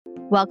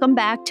Welcome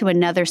back to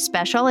another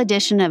special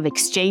edition of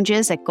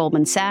Exchanges at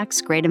Goldman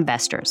Sachs Great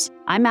Investors.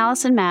 I'm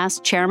Allison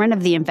Mast, chairman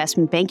of the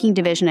investment banking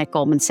division at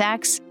Goldman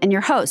Sachs, and your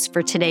host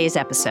for today's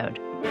episode.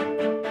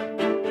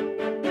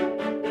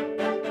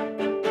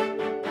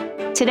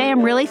 Today,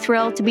 I'm really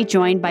thrilled to be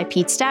joined by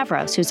Pete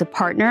Stavros, who's a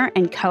partner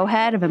and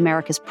co-head of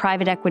America's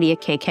private equity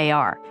at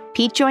KKR.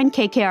 Pete joined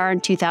KKR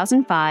in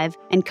 2005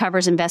 and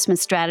covers investment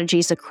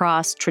strategies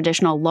across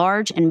traditional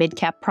large and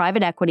mid-cap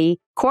private equity,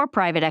 core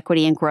private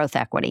equity, and growth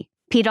equity.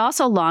 Pete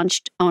also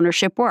launched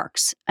Ownership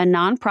Works, a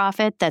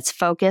nonprofit that's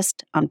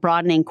focused on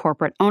broadening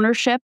corporate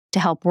ownership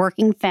to help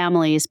working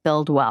families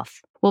build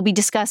wealth. We'll be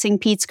discussing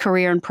Pete's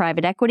career in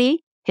private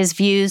equity, his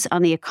views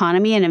on the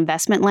economy and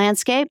investment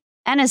landscape,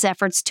 and his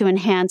efforts to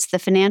enhance the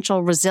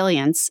financial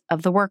resilience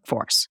of the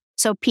workforce.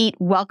 So, Pete,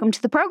 welcome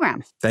to the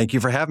program. Thank you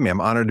for having me.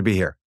 I'm honored to be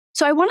here.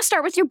 So I want to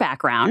start with your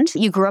background.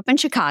 You grew up in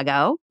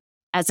Chicago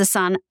as the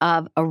son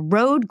of a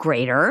road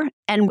grader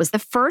and was the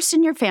first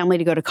in your family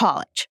to go to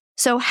college.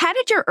 So how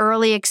did your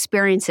early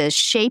experiences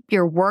shape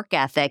your work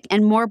ethic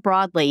and more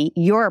broadly,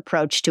 your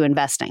approach to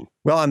investing?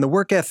 Well, on the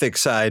work ethic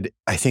side,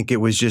 I think it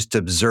was just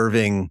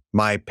observing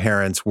my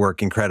parents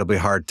work incredibly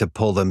hard to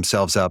pull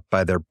themselves up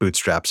by their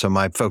bootstraps. So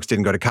my folks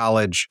didn't go to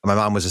college. My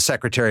mom was a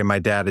secretary. My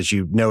dad, as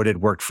you noted,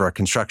 worked for a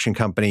construction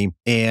company,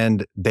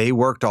 and they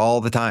worked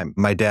all the time.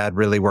 My dad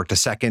really worked a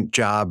second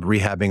job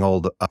rehabbing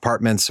old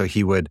apartments. So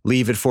he would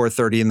leave at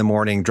 4:30 in the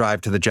morning,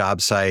 drive to the job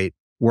site,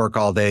 work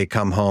all day,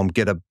 come home,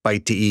 get a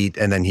bite to eat,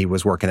 and then he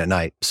was working at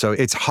night. So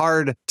it's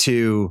hard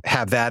to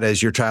have that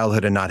as your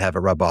childhood and not have it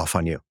rub off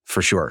on you,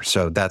 for sure.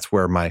 So that's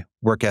where my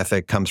work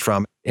ethic comes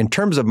from. In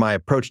terms of my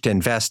approach to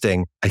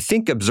investing, I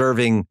think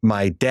observing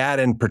my dad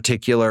in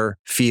particular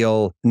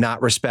feel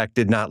not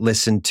respected, not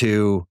listened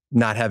to,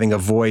 not having a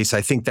voice,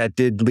 I think that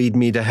did lead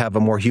me to have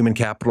a more human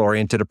capital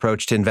oriented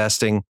approach to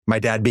investing. My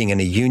dad being in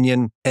a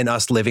union and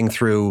us living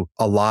through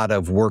a lot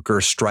of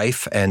worker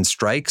strife and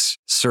strikes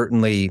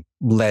certainly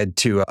led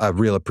to a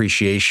real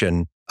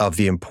appreciation of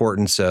the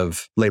importance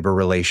of labor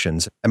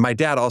relations. And my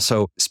dad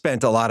also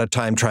spent a lot of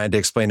time trying to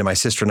explain to my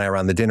sister and I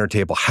around the dinner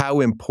table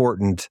how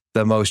important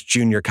the most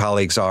junior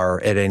colleagues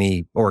are at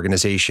any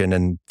organization,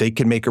 and they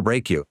can make or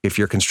break you. If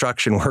your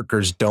construction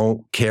workers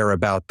don't care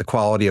about the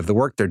quality of the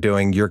work they're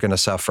doing, you're going to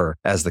suffer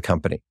as the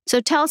company. So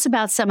tell us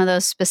about some of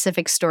those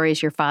specific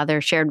stories your father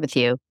shared with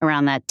you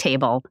around that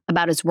table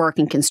about his work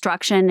in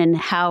construction and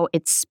how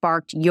it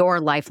sparked your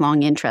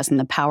lifelong interest in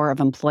the power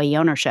of employee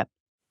ownership.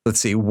 Let's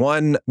see.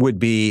 One would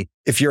be,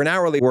 if you're an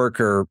hourly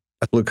worker,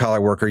 a blue-collar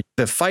worker,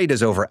 the fight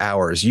is over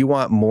hours. You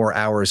want more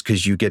hours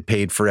because you get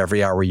paid for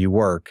every hour you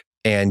work.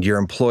 And your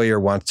employer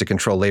wants to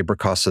control labor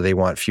costs, so they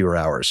want fewer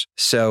hours.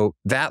 So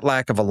that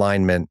lack of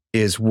alignment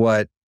is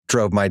what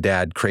drove my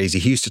dad crazy.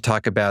 He used to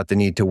talk about the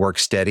need to work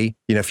steady.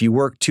 You know, if you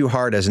work too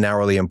hard as an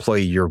hourly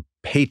employee, your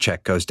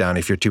paycheck goes down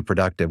if you're too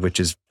productive,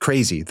 which is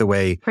crazy, the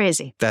way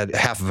that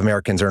half of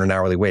Americans earn an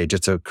hourly wage.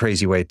 It's a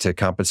crazy way to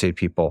compensate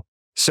people.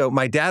 So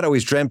my dad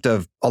always dreamt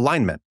of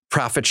alignment,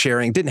 profit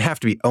sharing. Didn't have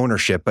to be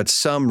ownership, but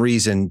some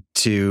reason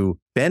to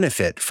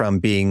benefit from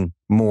being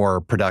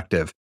more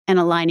productive. And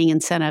aligning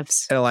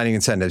incentives.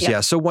 Yeah.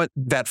 So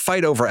that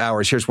fight over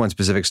hours, here's one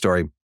specific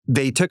story.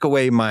 They took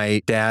away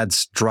my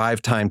dad's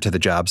drive time to the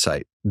job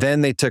site.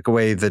 Then they took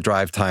away the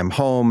drive time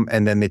home,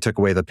 and then they took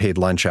away the paid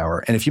lunch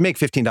hour. And if you make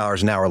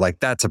 $15 an hour,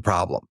 that's a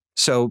problem.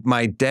 So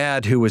my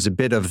dad, who was a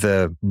bit of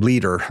the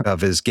leader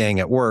of his gang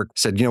at work,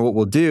 said, you know, what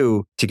we'll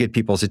do to get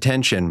people's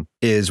attention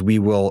is we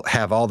will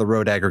have all the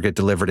road aggregate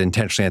delivered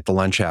intentionally at the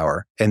lunch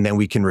hour. And then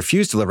we can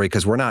refuse delivery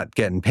because we're not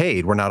getting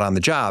paid. We're not on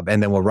the job.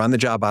 And then we'll run the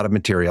job out of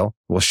material.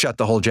 We'll shut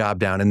the whole job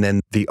down. And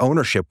then the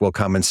ownership will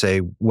come and say,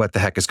 what the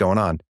heck is going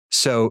on?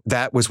 So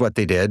that was what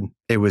they did.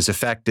 It was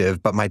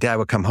effective. But my dad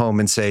would come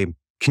home and say,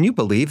 can you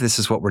believe this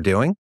is what we're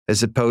doing?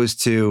 As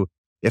opposed to,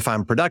 if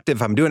I'm productive,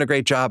 if I'm doing a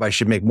great job, I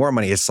should make more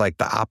money. It's like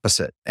the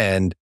opposite.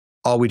 And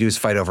all we do is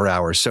fight over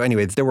hours. So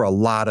anyway, there were a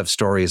lot of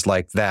stories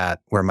like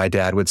that where my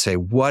dad would say,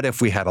 what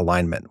if we had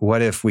alignment?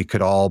 What if we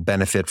could all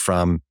benefit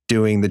from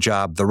doing the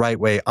job the right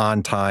way,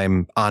 on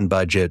time, on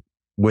budget?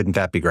 Wouldn't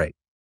that be great?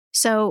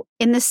 So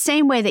in the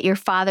same way that your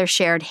father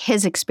shared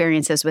his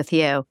experiences with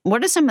you,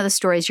 what are some of the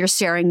stories you're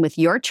sharing with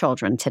your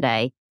children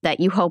today that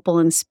you hope will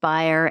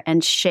inspire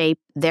and shape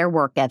their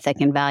work ethic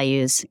and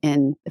values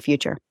in the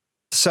future?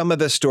 Some of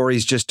the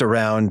stories just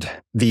around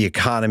the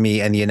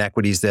economy and the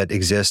inequities that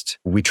exist,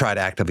 we try to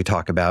actively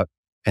talk about.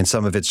 And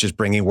some of it's just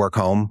bringing work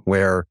home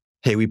where,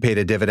 hey, we paid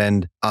a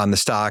dividend on the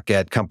stock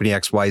at company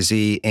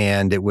XYZ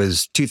and it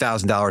was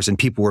 $2,000 and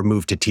people were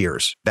moved to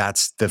tears.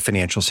 That's the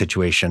financial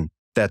situation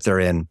that they're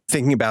in.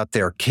 Thinking about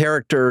their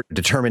character,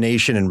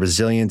 determination, and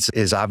resilience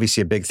is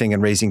obviously a big thing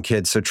in raising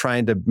kids. So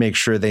trying to make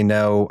sure they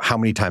know how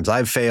many times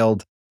I've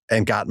failed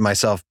and gotten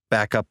myself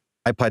back up.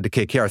 I applied to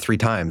KKR 3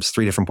 times,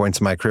 3 different points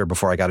in my career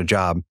before I got a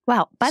job.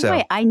 Wow. By the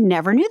way, I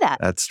never knew that.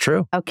 That's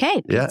true.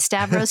 Okay. Yeah.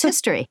 Stavros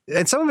history.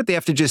 And some of it they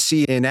have to just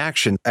see in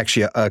action.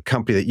 Actually, a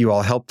company that you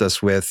all helped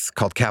us with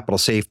called Capital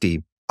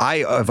Safety.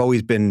 I have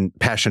always been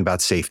passionate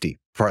about safety,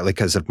 partly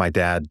because of my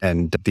dad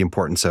and the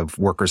importance of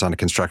workers on a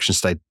construction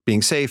site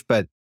being safe.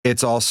 But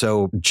it's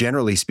also,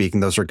 generally speaking,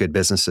 those are good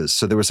businesses.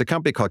 So there was a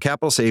company called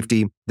Capital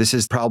Safety. This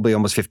is probably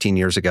almost 15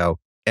 years ago.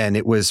 And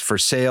it was for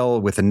sale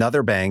with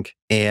another bank.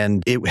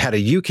 And it had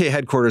a UK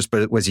headquarters,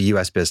 but it was a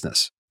US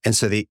business. And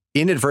so they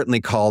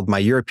inadvertently called my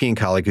European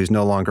colleague, who's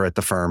no longer at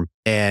the firm.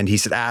 And he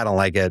said, I don't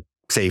like it.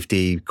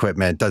 Safety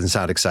equipment doesn't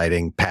sound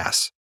exciting.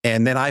 Pass.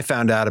 And then I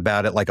found out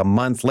about it like a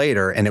month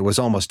later, and it was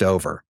almost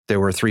over. There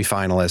were 3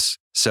 finalists.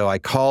 So I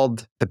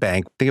called the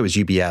bank, I think it was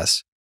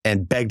UBS,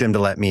 and begged them to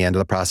let me into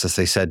the process.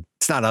 They said,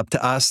 it's not up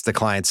to us. The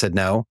client said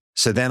no.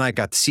 So then I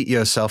got the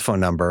CEO's cell phone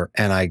number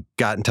and I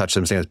got in touch with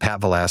him. His name was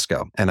Pat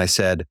Velasco. And I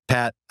said,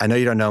 Pat, I know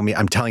you don't know me.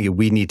 I'm telling you,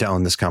 we need to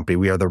own this company.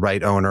 We are the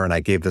right owner. And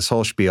I gave this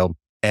whole spiel.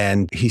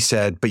 And he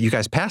said, but you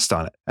guys passed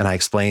on it. And I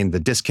explained the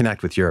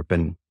disconnect with Europe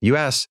and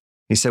US.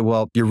 He said,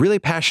 well, you're really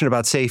passionate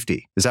about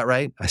safety. Is that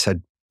right? I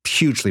said,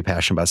 hugely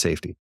passionate about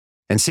safety.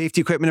 And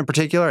safety equipment in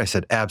particular? I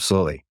said,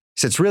 absolutely. He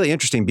said, it's really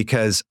interesting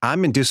because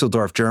I'm in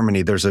Dusseldorf,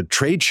 Germany. There's a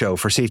trade show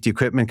for safety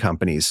equipment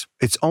companies.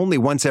 It's only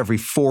once every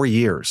 4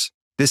 years.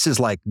 This is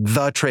like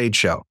the trade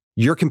show.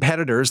 Your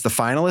competitors, the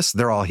finalists,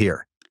 they're all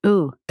here.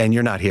 Ooh. And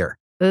you're not here.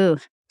 Ooh.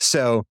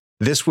 So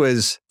this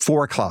was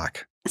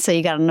 4:00. So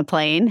you got on a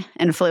plane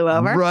and flew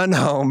over? Run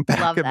home, pack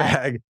Love a that.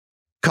 bag,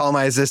 call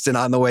my assistant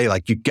on the way,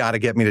 like, you got to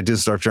get me to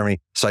Dusseldorf, Germany.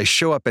 So I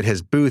show up at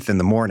his booth in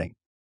the morning.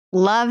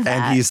 Love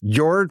that. And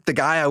you're the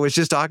guy I was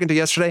just talking to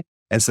yesterday.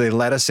 And so they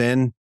let us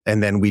in.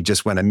 And then we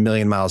just went a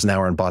million miles an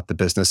hour and bought the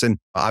business. And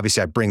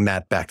obviously I bring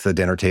that back to the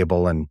dinner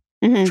table and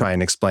try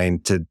and explain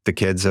to the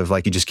kids of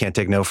like, you just can't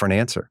take no for an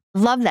answer.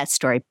 Love that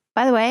story.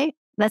 By the way,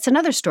 that's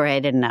another story I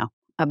didn't know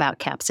about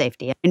Cap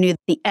Safety. I knew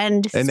the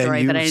end and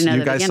story, but I didn't know the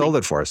you guys beginning. sold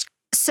it for us.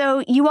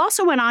 So you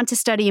also went on to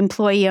study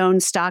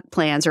employee-owned stock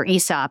plans or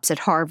ESOPs at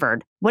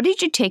Harvard. What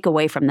did you take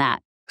away from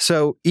that?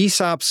 So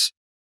ESOPs,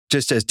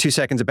 just as 2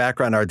 seconds of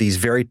background, are these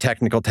very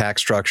technical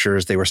tax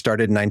structures. They were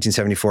started in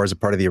 1974 as a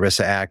part of the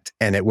ERISA Act,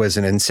 and it was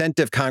an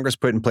incentive Congress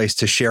put in place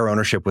to share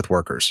ownership with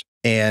workers.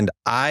 And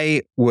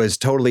I was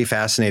totally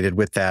fascinated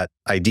with that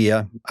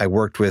idea. I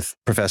worked with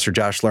Professor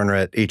Josh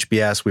Lerner at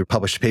HBS. We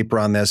published a paper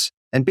on this.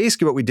 And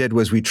basically what we did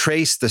was we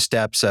traced the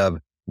steps of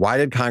why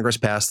did Congress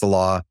pass the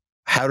law?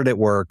 How did it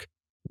work?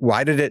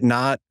 Why did it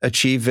not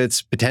achieve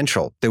its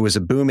potential? There was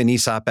a boom in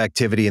ESOP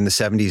activity in the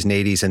 70s and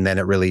 80s, and then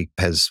it really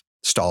has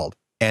stalled.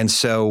 And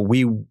so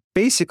we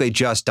basically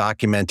just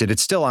documented,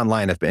 it's still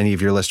online if any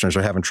of your listeners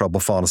are having trouble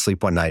falling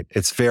asleep one night.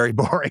 It's very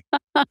boring,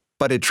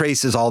 but it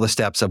traces all the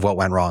steps of what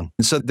went wrong.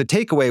 And so the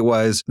takeaway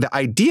was the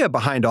idea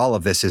behind all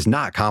of this is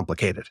not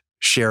complicated,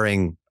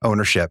 sharing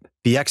ownership.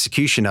 The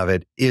execution of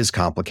it is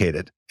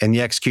complicated, and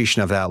the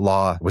execution of that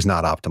law was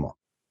not optimal.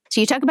 So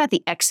you talk about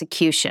the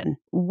execution.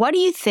 What do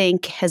you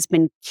think has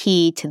been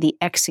key to the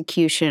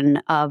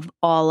execution of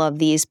all of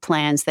these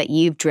plans that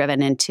you've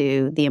driven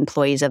into the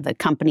employees of the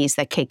companies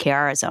that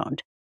KKR has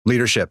owned?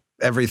 Leadership.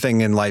 Everything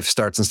in life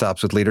starts and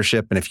stops with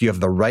leadership. And if you have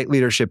the right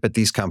leadership at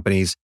these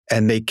companies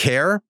and they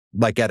care,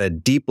 like at a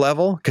deep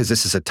level, because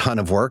this is a ton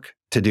of work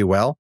to do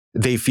well,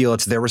 they feel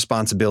it's their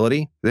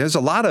responsibility. There's a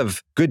lot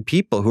of good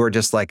people who are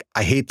just like,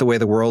 I hate the way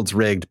the world's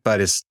rigged, but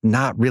it's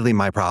not really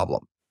my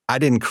problem. I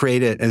didn't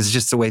create it. It's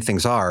just the way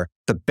things are.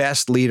 The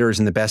best leaders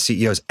and the best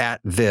CEOs at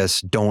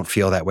this don't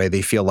feel that way.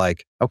 They feel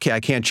like, okay, I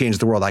can't change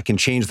the world. I can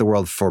change the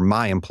world for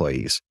my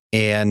employees.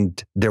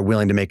 And they're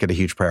willing to make it a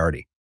huge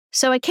priority.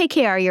 So at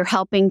KKR, you're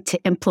helping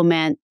to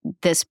implement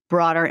this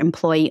broader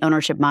employee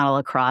ownership model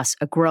across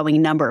a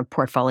growing number of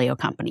portfolio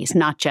companies,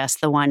 not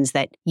just the ones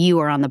that you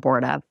are on the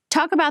board of.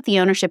 Talk about the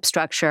ownership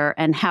structure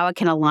and how it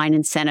can align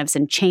incentives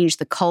and change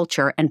the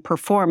culture and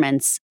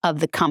performance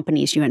of the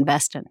companies you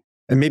invest in.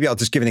 And maybe I'll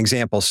just give an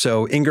example.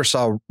 So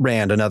Ingersoll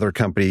Rand, another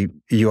company,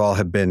 you all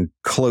have been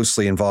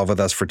closely involved with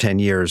us for 10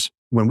 years.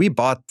 When we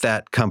bought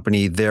that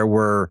company, there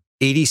were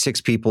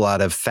 86 people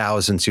out of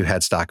thousands who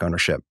had stock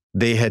ownership.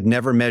 They had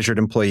never measured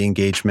employee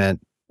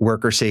engagement.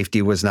 Worker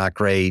safety was not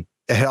great.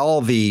 It had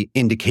all the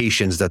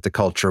indications that the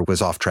culture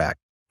was off track.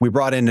 We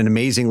brought in an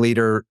amazing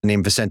leader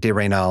named Vicente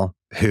Reynal,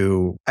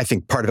 who I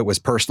think part of it was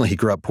personal. He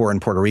grew up poor in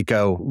Puerto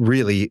Rico,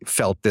 really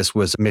felt this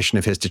was a mission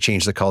of his to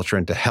change the culture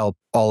and to help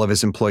all of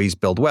his employees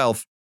build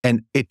wealth.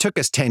 And it took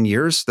us 10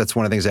 years. That's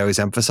one of the things I always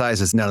emphasize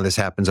is none of this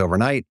happens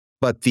overnight.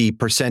 But the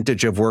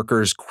percentage of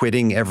workers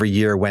quitting every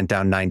year went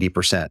down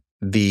 90%.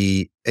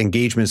 The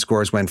engagement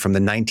scores went from the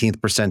 19th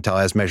percentile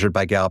as measured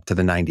by Gallup to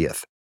the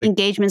 90th.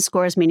 Engagement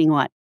scores meaning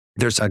what?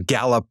 There's a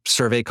Gallup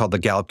survey called the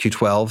Gallup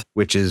Q12,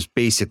 which is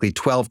basically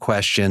 12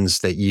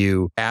 questions that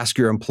you ask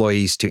your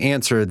employees to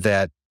answer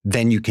that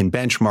then you can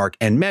benchmark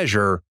and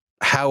measure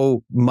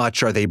how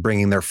much are they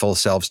bringing their full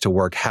selves to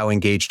work? How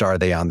engaged are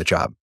they on the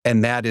job?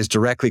 And that is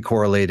directly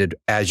correlated,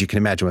 as you can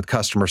imagine, with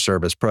customer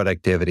service,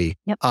 productivity,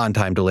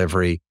 on-time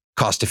delivery,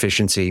 cost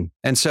efficiency.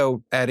 And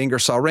so at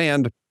Ingersoll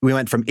Rand, we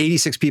went from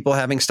 86 people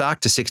having stock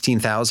to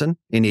 16,000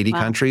 in 80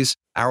 countries.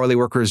 Hourly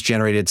workers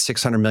generated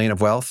 $600 million of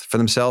wealth for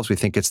themselves. We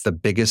think it's the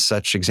biggest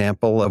such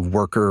example of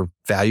worker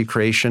value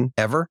creation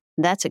ever.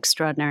 That's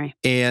extraordinary.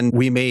 And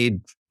we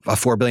made a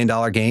 $4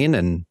 billion gain,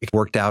 and it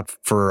worked out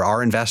for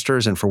our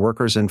investors and for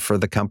workers and for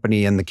the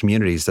company and the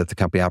communities that the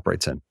company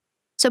operates in.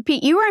 So,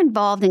 Pete, you were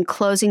involved in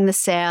closing the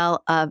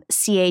sale of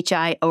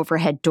CHI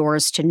Overhead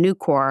Doors to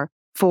Nucor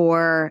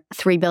for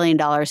 $3 billion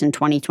in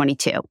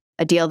 2022,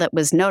 a deal that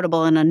was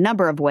notable in a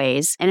number of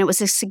ways. And it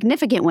was a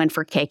significant win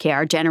for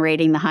KKR,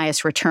 generating the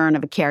highest return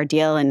of a KKR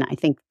deal in, I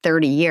think,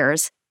 30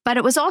 years. But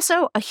it was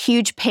also a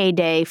huge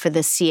payday for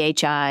the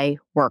CHI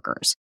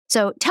workers.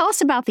 So tell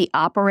us about the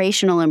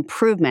operational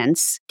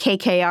improvements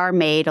KKR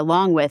made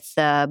along with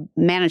the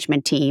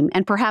management team,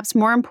 and perhaps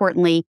more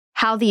importantly,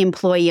 how the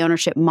employee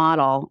ownership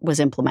model was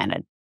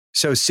implemented.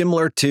 So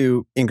similar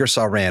to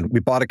Ingersoll Rand,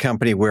 we bought a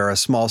company where a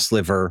small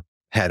sliver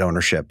had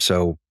ownership,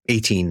 so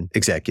 18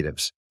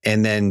 executives.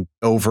 And then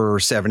over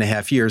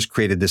 7.5 years,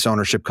 created this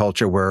ownership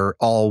culture where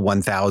all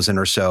 1,000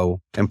 or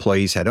so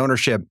employees had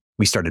ownership.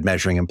 We started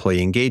measuring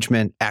employee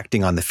engagement,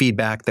 acting on the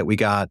feedback that we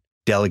got,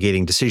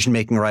 delegating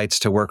decision-making rights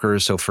to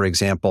workers. So for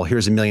example,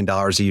 here's $1 million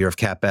a year of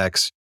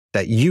CapEx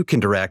that you can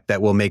direct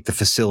that will make the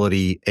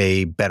facility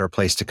a better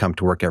place to come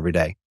to work every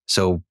day.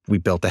 So we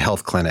built a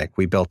health clinic,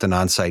 we built an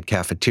on-site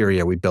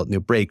cafeteria, we built new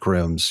break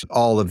rooms.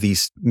 All of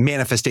these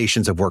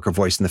manifestations of worker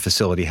voice in the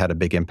facility had a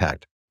big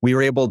impact. We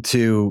were able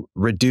to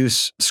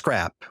reduce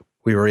scrap.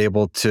 We were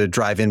able to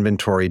drive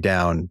inventory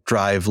down,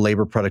 drive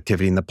labor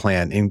productivity in the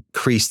plant,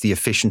 increase the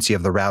efficiency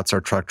of the routes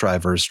our truck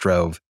drivers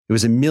drove. It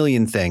was a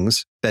million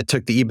things that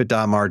took the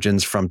EBITDA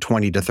margins from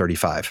 20 to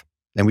 35.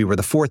 And we were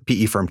the fourth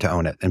PE firm to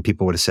own it. And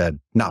people would have said,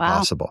 not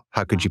possible.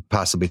 How could you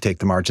possibly take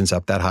the margins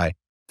up that high?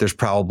 There's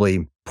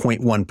probably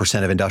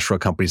 0.1% of industrial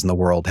companies in the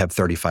world have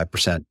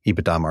 35%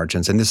 EBITDA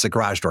margins. And this is a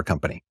garage door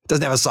company. It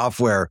doesn't have a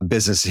software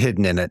business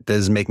hidden in it that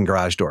is making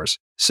garage doors.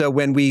 So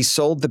when we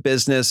sold the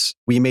business,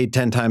 we made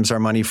 10 times our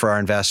money for our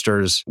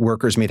investors.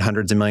 Workers made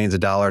hundreds of millions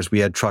of dollars. We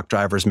had truck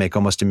drivers make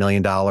almost $1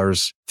 million.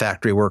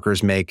 Factory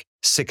workers make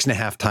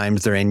 6.5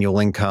 times their annual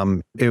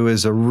income. It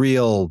was a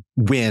real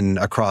win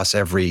across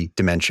every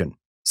dimension.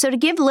 So to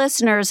give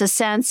listeners a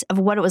sense of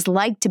what it was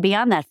like to be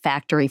on that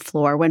factory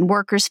floor when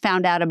workers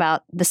found out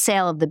about the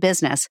sale of the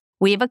business,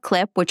 we have a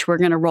clip which we're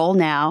going to roll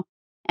now.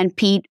 And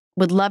Pete,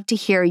 would love to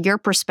hear your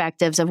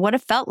perspectives of what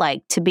it felt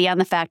like to be on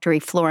the factory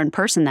floor in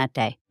person that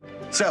day.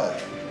 So,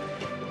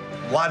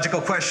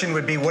 logical question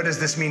would be, what does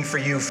this mean for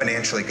you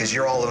financially? Because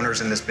you're all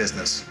owners in this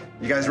business.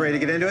 You guys ready to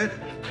get into it?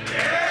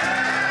 Yeah!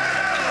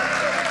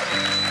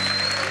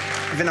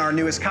 Even our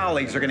newest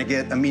colleagues are going to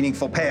get a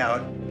meaningful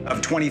payout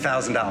of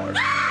 $20,000.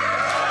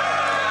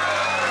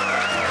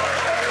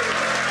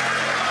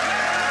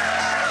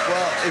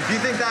 If you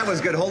think that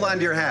was good, hold on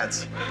to your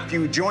hats. If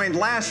you joined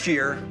last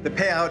year, the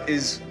payout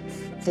is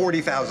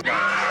 $40,000.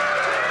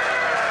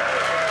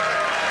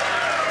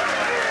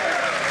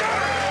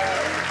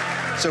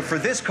 So for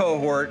this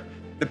cohort,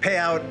 the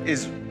payout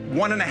is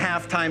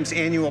 1.5 times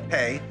annual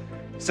pay.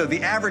 So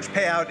the average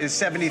payout is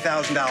 $70,000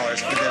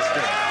 for this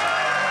group.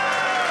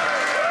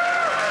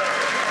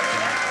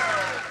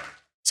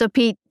 So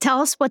Pete,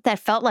 tell us what that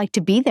felt like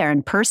to be there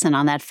in person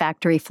on that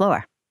factory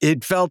floor.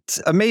 It felt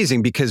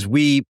amazing because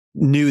we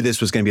knew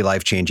this was going to be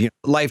life-changing.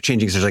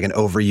 Life-changing is like an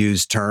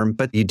overused term,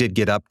 but you did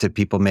get up to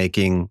people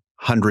making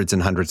hundreds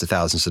and hundreds of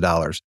thousands of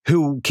dollars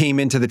who came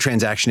into the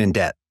transaction in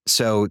debt.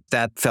 So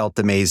that felt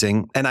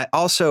amazing. And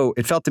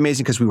it felt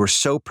amazing because we were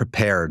so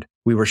prepared.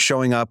 We were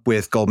showing up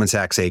with Goldman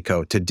Sachs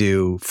ACO to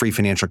do free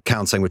financial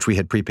counseling, which we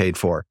had prepaid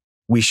for.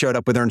 We showed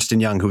up with Ernst &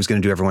 Young, who was going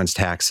to do everyone's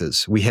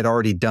taxes. We had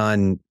already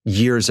done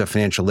years of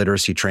financial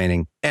literacy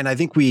training. And I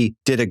think we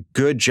did a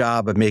good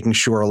job of making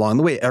sure along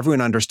the way, everyone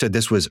understood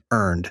this was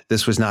earned.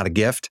 This was not a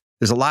gift.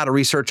 There's a lot of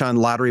research on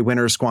lottery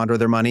winners squander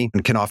their money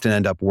and can often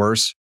end up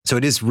worse. So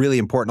it is really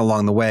important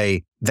along the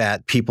way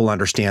that people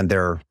understand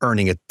they're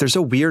earning it. There's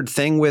a weird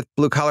thing with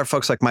blue collar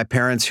folks like my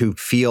parents who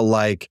feel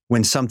like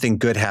when something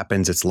good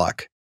happens, it's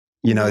luck,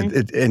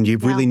 and you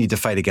really need to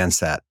fight against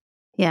that.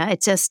 Yeah,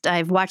 it's just,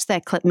 I've watched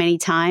that clip many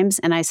times,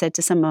 and I said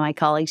to some of my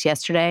colleagues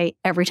yesterday,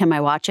 every time I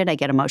watch it, I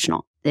get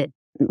emotional. It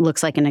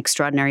looks like an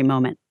extraordinary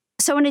moment.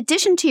 So in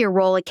addition to your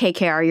role at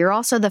KKR, you're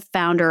also the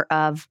founder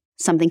of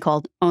something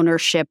called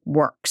Ownership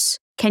Works.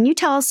 Can you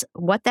tell us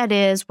what that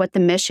is, what the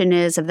mission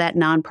is of that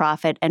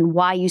nonprofit, and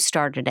why you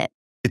started it?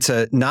 It's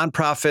a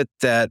nonprofit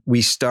that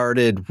we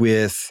started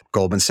with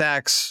Goldman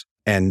Sachs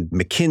and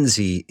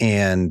McKinsey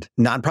and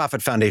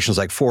nonprofit foundations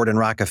like Ford and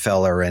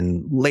Rockefeller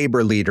and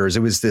labor leaders.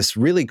 It was this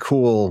really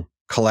cool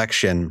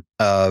collection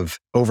of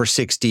over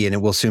 60, and it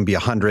will soon be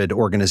 100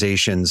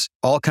 organizations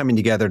all coming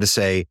together to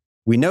say,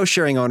 we know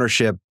sharing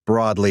ownership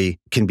broadly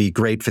can be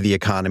great for the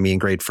economy and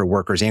great for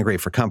workers and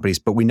great for companies,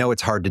 but we know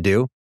it's hard to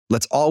do.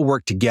 Let's all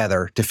work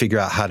together to figure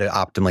out how to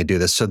optimally do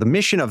this. So the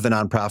mission of the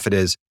nonprofit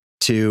is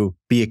to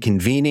be a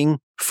convening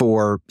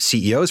for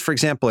CEOs. For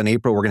example, in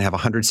April, we're going to have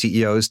 100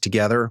 CEOs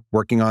together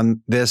working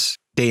on this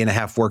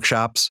day-and-a-half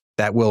workshops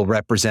that will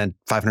represent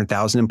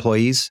 500,000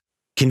 employees.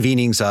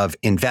 Convenings of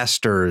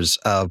investors,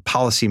 of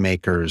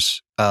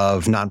policymakers,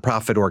 of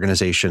nonprofit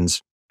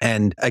organizations.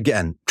 And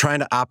again, trying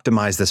to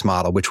optimize this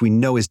model, which we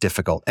know is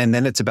difficult. And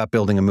then it's about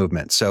building a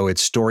movement. So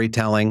it's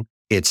storytelling,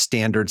 it's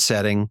standard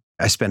setting.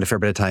 I spend a fair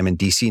bit of time in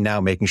DC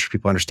now, making sure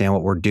people understand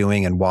what we're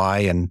doing and why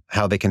and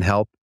how they can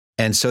help.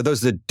 And so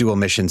those are the dual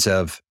missions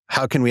of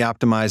How can we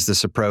optimize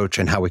this approach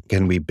and how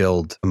can we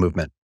build a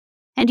movement?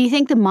 And do you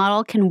think the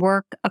model can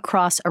work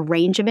across a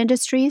range of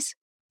industries?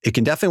 It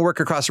can definitely work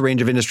across a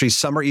range of industries.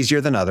 Some are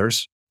easier than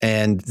others.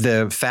 And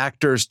the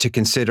factors to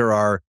consider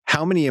are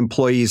how many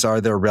employees are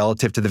there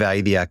relative to the value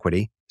of the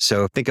equity?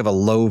 So think of a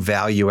low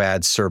value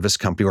add service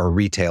company or a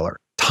retailer.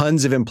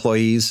 Tons of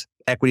employees,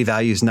 equity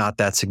value is not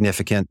that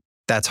significant.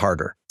 That's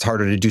harder. It's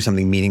harder to do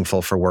something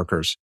meaningful for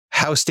workers.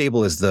 How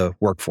stable is the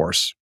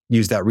workforce?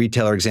 Use that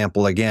retailer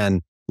example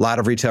again. A lot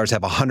of retailers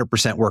have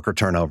 100% worker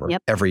turnover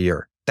every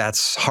year.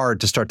 That's hard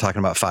to start talking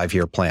about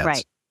 5-year plans.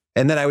 Right.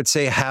 And then I would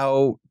say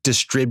how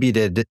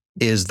distributed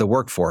is the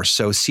workforce?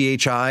 So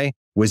CHI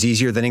was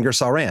easier than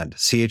Ingersoll Rand.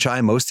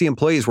 CHI, most of the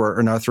employees were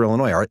in North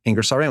Illinois.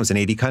 Ingersoll Rand was in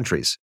 80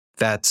 countries.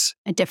 That's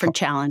a different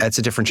challenge. That's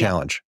a different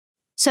challenge.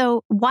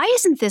 So why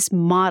isn't this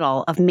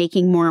model of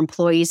making more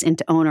employees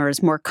into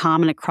owners more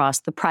common across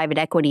the private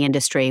equity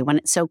industry when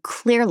it so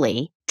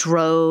clearly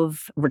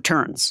drove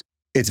returns?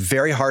 It's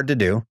very hard to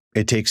do.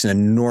 It takes an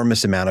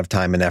enormous amount of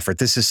time and effort.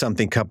 This is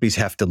something companies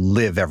have to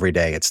live every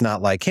day. It's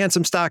not like hand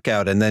some stock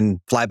out and then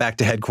fly back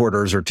to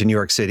headquarters or to New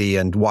York City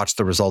and watch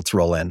the results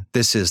roll in.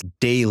 This is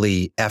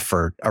daily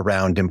effort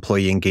around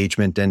employee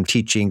engagement and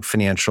teaching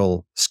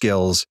financial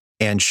skills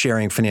and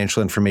sharing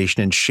financial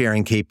information and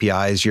sharing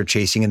KPIs you're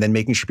chasing and then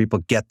making sure people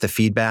get the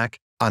feedback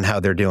on how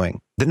they're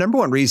doing. The number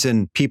one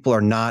reason people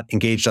are not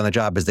engaged on the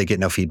job is they get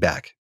no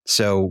feedback.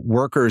 So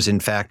workers in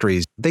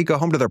factories, they go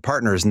home to their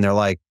partners and they're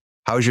like,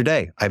 how was your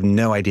day? I have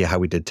no idea how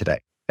we did today.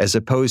 As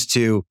opposed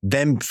to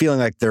them feeling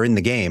like they're in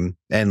the game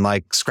and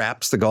like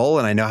scraps the goal.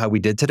 And I know how we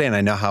did today and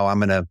I know how I'm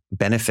going to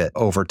benefit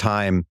over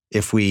time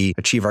if we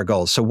achieve our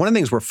goals. So one of the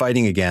things we're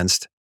fighting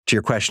against, to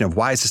your question of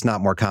why is this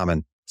not more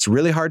common? It's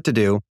really hard to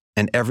do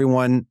and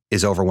everyone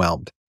is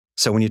overwhelmed.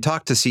 So when you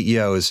talk to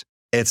CEOs,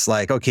 it's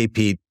like, okay,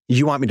 Pete,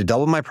 you want me to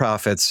double my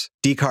profits,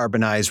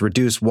 decarbonize,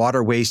 reduce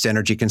water, waste,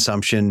 energy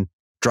consumption,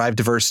 drive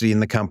diversity in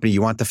the company.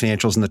 You want the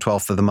financials in the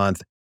 12th of the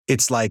month.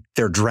 It's like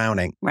they're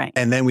drowning. Right.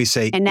 And then we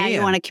say, and now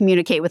you want to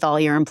communicate with all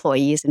your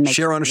employees and make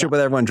share ownership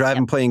with everyone, drive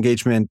employee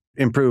engagement,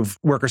 improve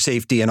worker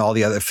safety and all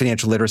the other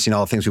financial literacy and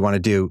all the things we want to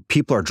do.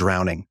 People are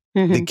drowning.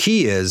 Mm-hmm. The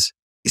key is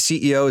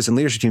CEOs and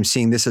leadership teams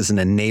seeing this as an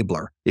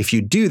enabler. If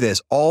you do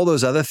this, all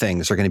those other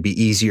things are going to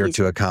be easier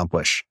to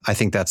accomplish. I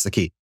think that's the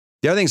key.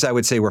 The other things I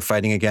would say we're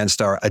fighting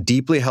against are a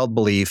deeply held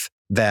belief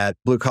that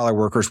blue collar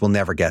workers will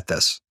never get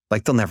this.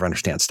 Like they'll never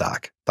understand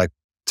stock. Like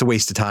it's a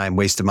waste of time,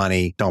 waste of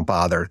money. Don't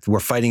bother.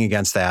 We're fighting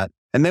against that.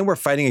 And then we're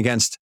fighting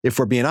against, if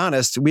we're being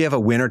honest, we have a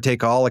winner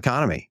take all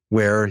economy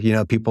where,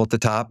 people at the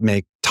top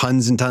make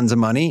tons and tons of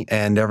money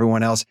and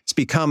everyone else. It's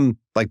become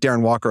like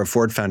Darren Walker of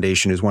Ford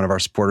Foundation, who's one of our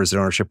supporters at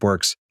Ownership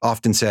Works,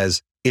 often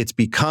says, it's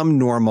become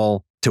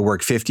normal to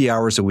work 50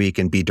 hours a week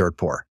and be dirt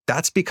poor.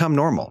 That's become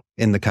normal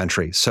in the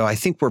country. So I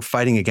think we're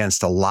fighting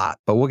against a lot,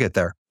 but we'll get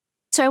there.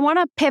 So I want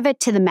to pivot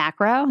to the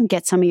macro and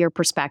get some of your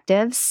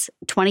perspectives.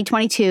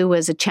 2022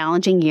 was a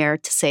challenging year,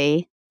 to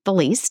say the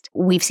least.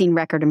 We've seen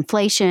record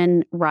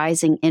inflation,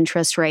 rising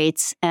interest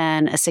rates,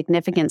 and a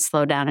significant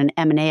slowdown in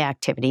M&A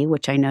activity,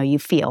 which I know you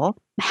feel.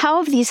 How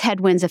have these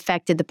headwinds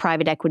affected the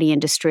private equity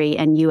industry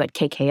and you at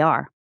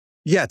KKR?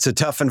 Yeah, it's a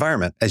tough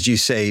environment. As you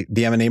say,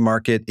 the M&A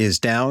market is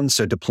down,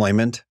 so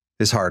deployment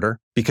is harder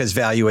because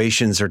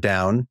valuations are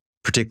down,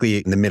 particularly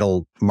in the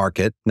middle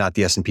market, not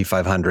the S&P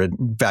 500.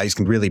 Values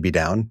can really be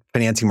down.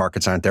 Financing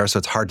markets aren't there, so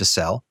it's hard to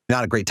sell.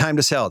 Not a great time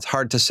to sell. It's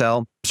hard to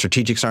sell.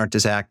 Strategics aren't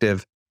as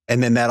active.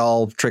 And then that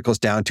all trickles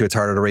down to it's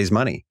harder to raise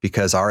money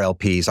because our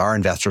LPs, our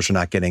investors are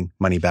not getting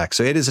money back.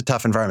 So it is a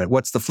tough environment.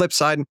 What's the flip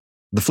side?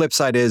 The flip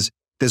side is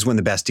this is when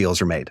the best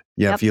deals are made.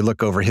 If you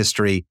look over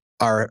history,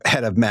 our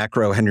head of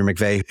macro, Henry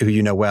McVeigh, who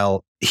you know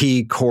well,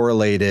 he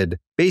correlated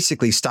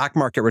basically stock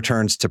market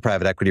returns to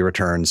private equity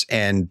returns.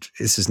 And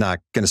this is not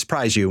going to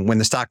surprise you. When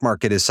the stock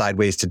market is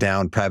sideways to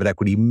down, private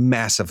equity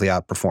massively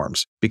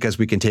outperforms because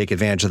we can take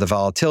advantage of the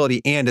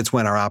volatility. And it's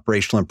when our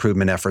operational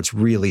improvement efforts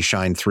really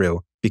shine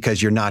through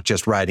because you're not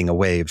just riding a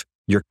wave,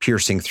 you're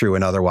piercing through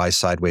an otherwise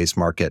sideways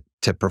market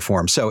to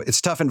perform. So it's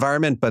a tough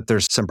environment, but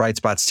there's some bright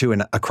spots too.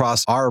 And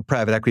across our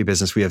private equity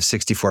business, we have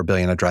 $64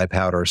 billion of dry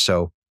powder.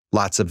 So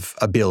lots of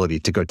ability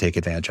to go take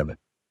advantage of it.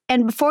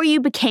 And before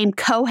you became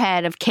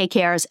co-head of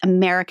KKR's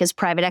America's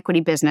private equity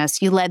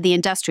business, you led the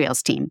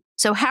industrials team.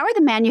 So how are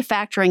the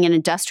manufacturing and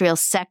industrial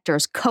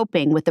sectors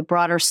coping with the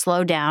broader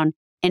slowdown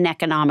in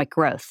economic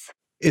growth?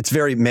 It's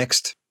very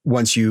mixed.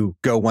 Once you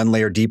go one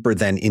layer deeper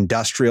than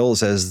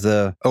industrials as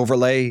the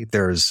overlay,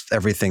 there's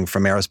everything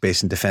from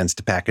aerospace and defense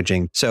to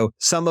packaging. So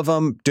some of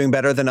them doing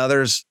better than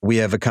others. We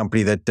have a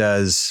company that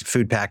does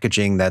food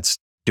packaging that's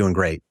doing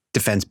great.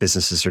 Defense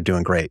businesses are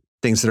doing great.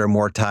 Things that are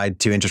more tied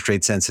to interest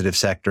rate sensitive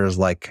sectors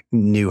like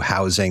new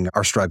housing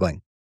are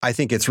struggling. I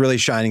think it's really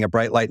shining a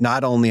bright light,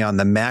 not only on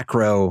the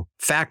macro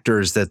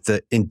factors that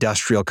the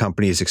industrial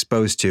company is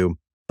exposed to,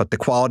 but the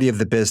quality of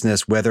the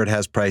business, whether it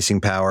has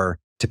pricing power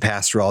to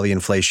pass through all the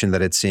inflation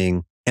that it's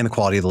seeing, and the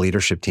quality of the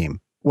leadership team.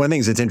 One of the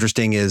things that's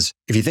interesting is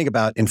if you think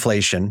about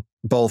inflation,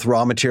 both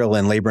raw material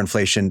and labor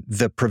inflation,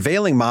 the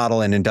prevailing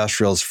model in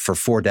industrials for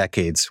 4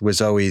 decades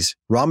was always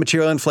raw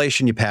material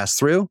inflation you pass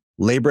through,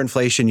 Labor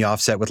inflation, you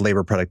offset with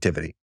labor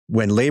productivity.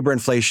 When labor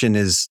inflation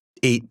is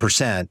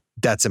 8%,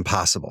 that's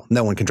impossible.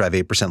 No one can drive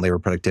 8% labor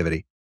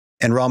productivity.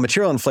 And raw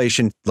material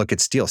inflation, look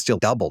at steel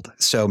doubled.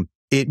 So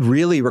it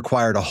really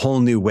required a whole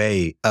new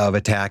way of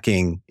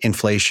attacking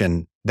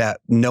inflation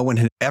that no one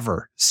had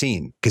ever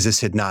seen because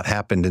this had not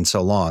happened in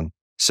so long.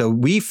 So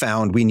we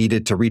found we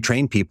needed to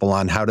retrain people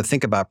on how to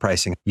think about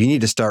pricing. You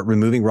need to start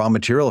removing raw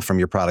material from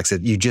your products.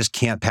 That you just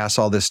can't pass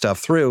all this stuff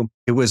through.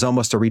 It was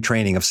almost a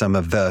retraining of some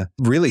of the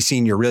really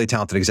senior, really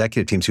talented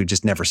executive teams who'd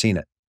just never seen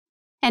it.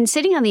 And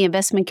sitting on the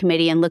investment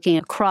committee and looking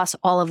across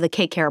all of the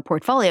KKR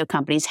portfolio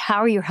companies, how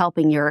are you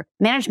helping your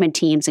management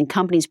teams and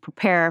companies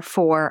prepare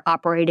for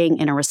operating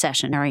in a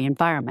recessionary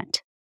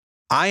environment?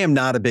 I am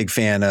not a big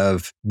fan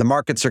of the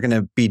markets are going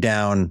to be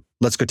down.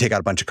 Let's go take out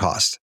a bunch of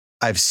cost.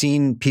 I've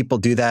seen people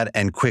do that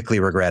and quickly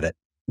regret it.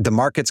 The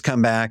markets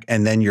come back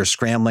and then you're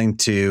scrambling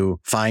to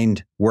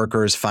find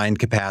workers, find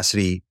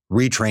capacity,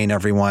 retrain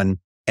everyone.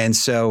 And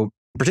so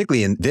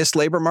particularly in this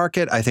labor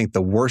market, I think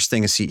the worst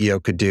thing a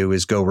CEO could do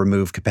is go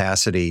remove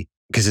capacity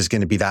because it's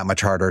going to be that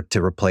much harder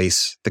to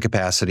replace the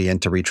capacity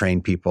and to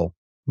retrain people.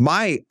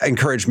 My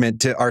encouragement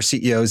to our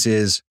CEOs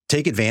is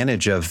take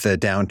advantage of the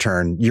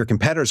downturn. Your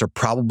competitors are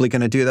probably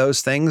going to do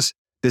those things.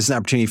 This is an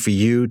opportunity for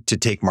you to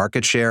take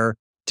market share,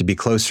 to be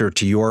closer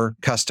to your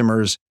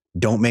customers.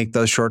 Don't make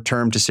those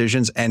short-term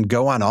decisions and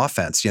go on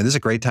offense. This is a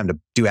great time to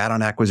do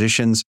add-on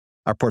acquisitions.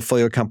 Our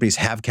portfolio companies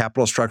have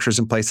capital structures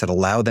in place that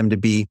allow them to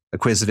be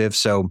acquisitive.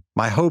 So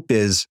my hope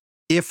is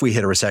if we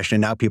hit a recession,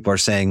 and now people are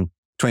saying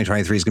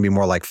 2023 is going to be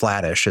more like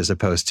flattish as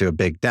opposed to a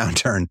big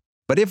downturn.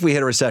 But if we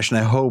hit a recession,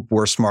 I hope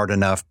we're smart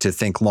enough to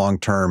think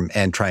long-term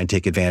and try and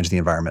take advantage of the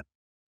environment.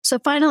 So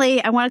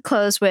finally, I want to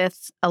close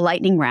with a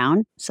lightning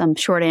round, some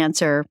short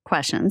answer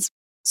questions.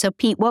 So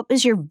Pete, what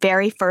was your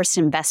very first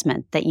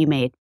investment that you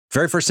made?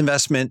 Very first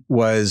investment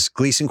was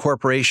Gleason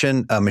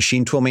Corporation, a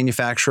machine tool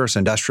manufacturer, so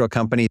industrial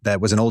company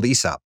that was an old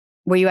ESOP.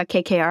 Were you at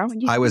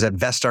KKR? I was at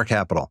Vestar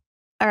Capital.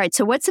 All right.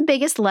 So what's the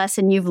biggest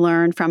lesson you've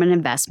learned from an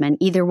investment,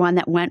 either one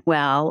that went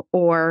well,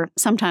 or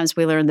sometimes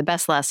we learn the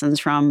best lessons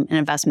from an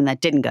investment that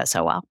didn't go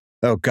so well?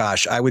 Oh,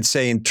 gosh. I would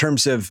say in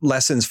terms of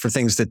lessons for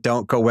things that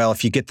don't go well,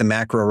 if you get the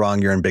macro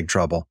wrong, you're in big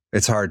trouble.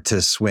 It's hard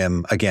to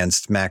swim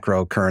against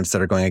macro currents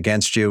that are going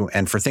against you.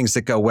 And for things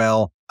that go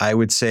well, I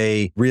would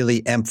say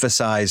really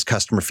emphasize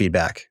customer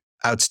feedback.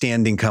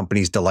 Outstanding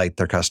companies delight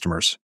their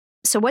customers.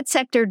 So what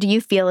sector do you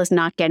feel is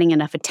not getting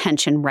enough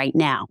attention right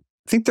now?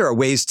 I think there are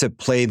ways to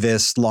play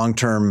this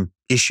long-term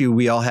issue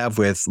we all have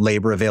with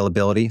labor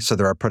availability. So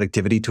there are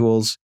productivity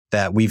tools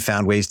that we've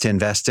found ways to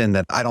invest in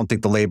that I don't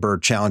think the labor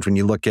challenge, when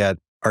you look at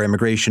our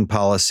immigration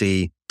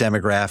policy,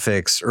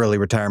 demographics, early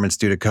retirements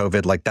due to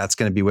COVID, like that's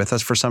going to be with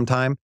us for some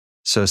time.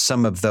 So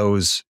some of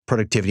those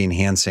productivity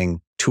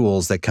enhancing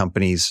tools that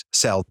companies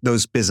sell,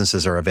 those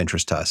businesses are of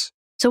interest to us.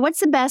 So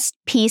what's the best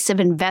piece of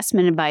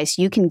investment advice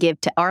you can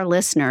give to our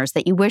listeners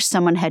that you wish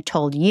someone had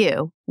told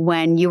you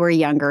when you were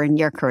younger in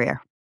your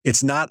career?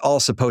 It's not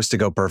all supposed to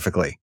go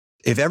perfectly.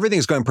 If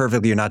everything's going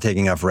perfectly, you're not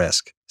taking enough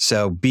risk.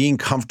 So being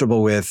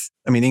comfortable with,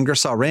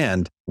 Ingersoll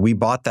Rand, we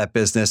bought that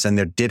business and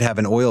they did have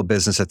an oil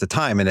business at the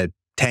time and it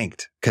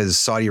tanked because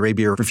Saudi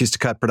Arabia refused to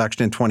cut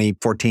production in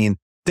 2014.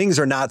 Things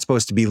are not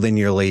supposed to be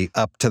linearly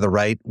up to the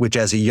right, which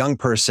as a young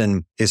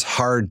person is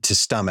hard to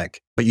stomach.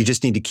 But you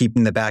just need to keep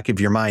in the back of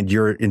your mind,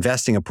 you're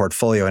investing a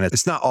portfolio and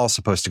it's not all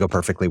supposed to go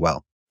perfectly well.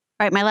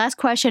 All right, my last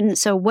question.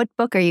 So what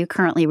book are you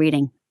currently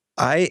reading?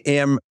 I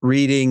am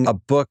reading a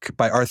book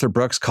by Arthur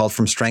Brooks called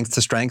From Strength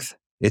to Strength.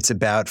 It's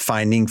about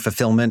finding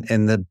fulfillment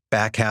in the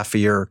back half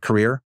of your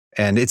career.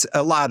 And it's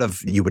a lot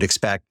of, you would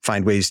expect,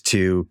 find ways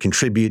to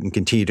contribute and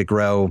continue to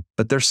grow.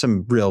 But there's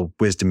some real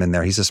wisdom in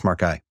there. He's a smart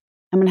guy.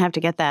 I'm going to have to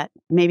get that.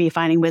 Maybe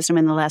finding wisdom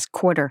in the last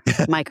quarter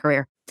of my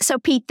career. So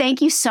Pete,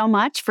 thank you so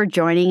much for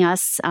joining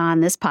us on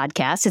this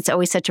podcast. It's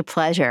always such a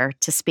pleasure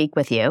to speak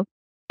with you.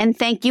 And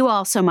thank you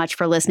all so much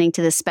for listening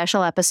to this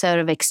special episode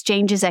of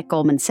Exchanges at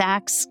Goldman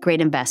Sachs,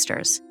 Great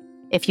Investors.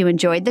 If you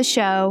enjoyed the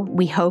show,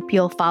 we hope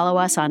you'll follow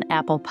us on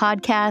Apple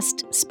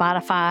Podcast,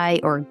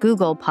 Spotify, or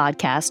Google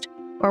Podcast,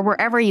 or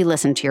wherever you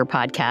listen to your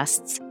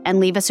podcasts,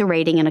 and leave us a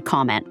rating and a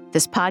comment.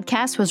 This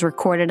podcast was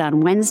recorded on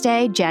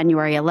Wednesday,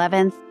 January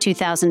 11th,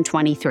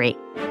 2023.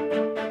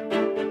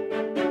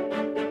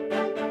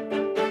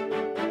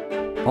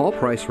 All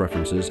price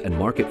references and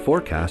market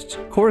forecasts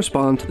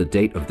correspond to the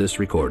date of this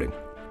recording.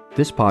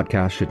 This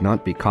podcast should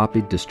not be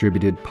copied,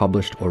 distributed,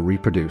 published, or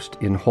reproduced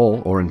in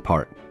whole or in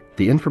part.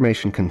 The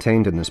information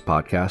contained in this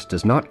podcast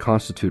does not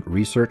constitute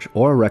research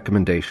or a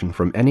recommendation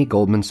from any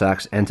Goldman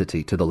Sachs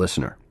entity to the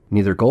listener.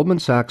 Neither Goldman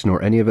Sachs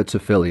nor any of its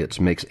affiliates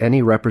makes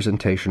any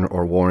representation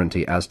or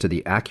warranty as to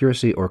the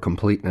accuracy or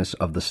completeness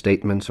of the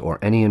statements or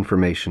any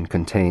information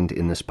contained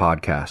in this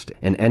podcast,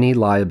 and any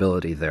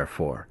liability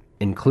therefore,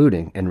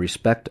 including in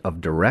respect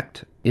of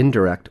direct,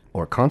 indirect,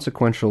 or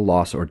consequential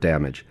loss or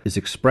damage, is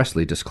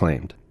expressly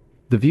disclaimed.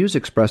 The views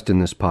expressed in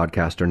this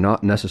podcast are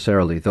not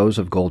necessarily those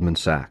of Goldman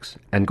Sachs,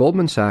 and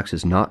Goldman Sachs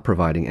is not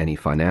providing any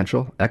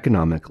financial,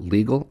 economic,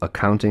 legal,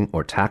 accounting,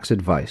 or tax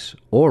advice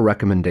or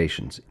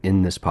recommendations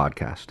in this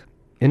podcast.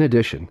 In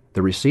addition,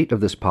 the receipt of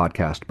this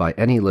podcast by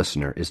any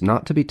listener is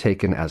not to be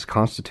taken as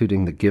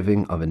constituting the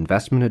giving of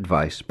investment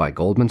advice by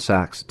Goldman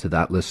Sachs to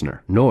that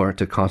listener, nor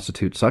to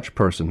constitute such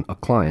person a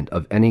client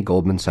of any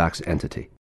Goldman Sachs entity.